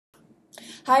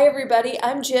Hi everybody,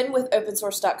 I'm Jen with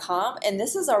Opensource.com and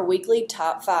this is our weekly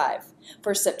top 5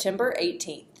 for September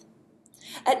 18th.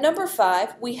 At number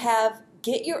 5, we have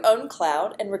Get Your Own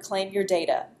Cloud and Reclaim Your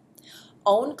Data.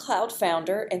 Own Cloud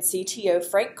founder and CTO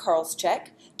Frank Karlschek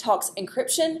talks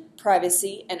encryption,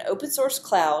 privacy, and open source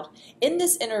cloud in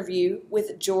this interview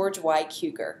with George Y.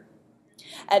 Kuger.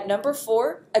 At number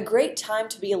 4, a great time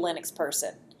to be a Linux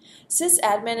person.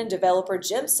 Sysadmin and developer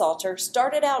Jim Salter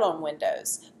started out on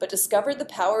Windows, but discovered the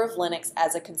power of Linux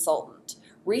as a consultant.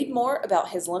 Read more about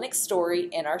his Linux story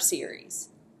in our series.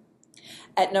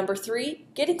 At number 3,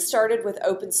 getting started with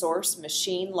open source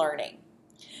machine learning.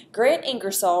 Grant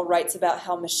Ingersoll writes about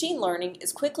how machine learning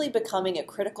is quickly becoming a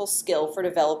critical skill for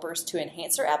developers to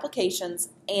enhance their applications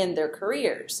and their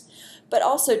careers, but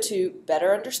also to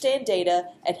better understand data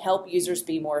and help users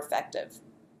be more effective.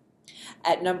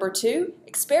 At number 2,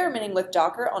 experimenting with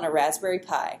Docker on a Raspberry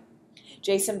Pi.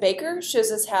 Jason Baker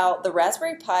shows us how the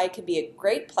Raspberry Pi can be a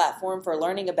great platform for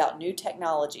learning about new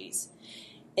technologies.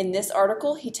 In this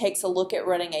article, he takes a look at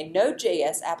running a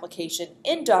Node.js application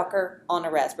in Docker on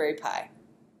a Raspberry Pi.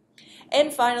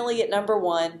 And finally, at number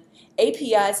 1,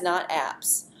 APIs not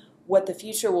apps, what the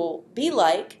future will be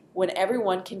like when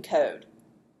everyone can code.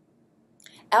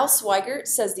 Al Swigert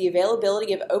says the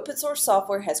availability of open source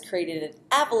software has created an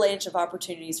avalanche of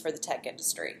opportunities for the tech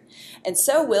industry, and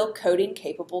so will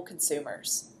coding-capable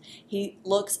consumers. He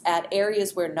looks at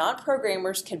areas where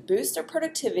non-programmers can boost their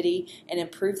productivity and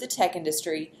improve the tech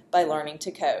industry by learning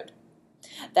to code.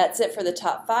 That's it for the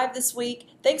top 5 this week.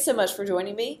 Thanks so much for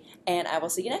joining me, and I will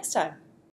see you next time.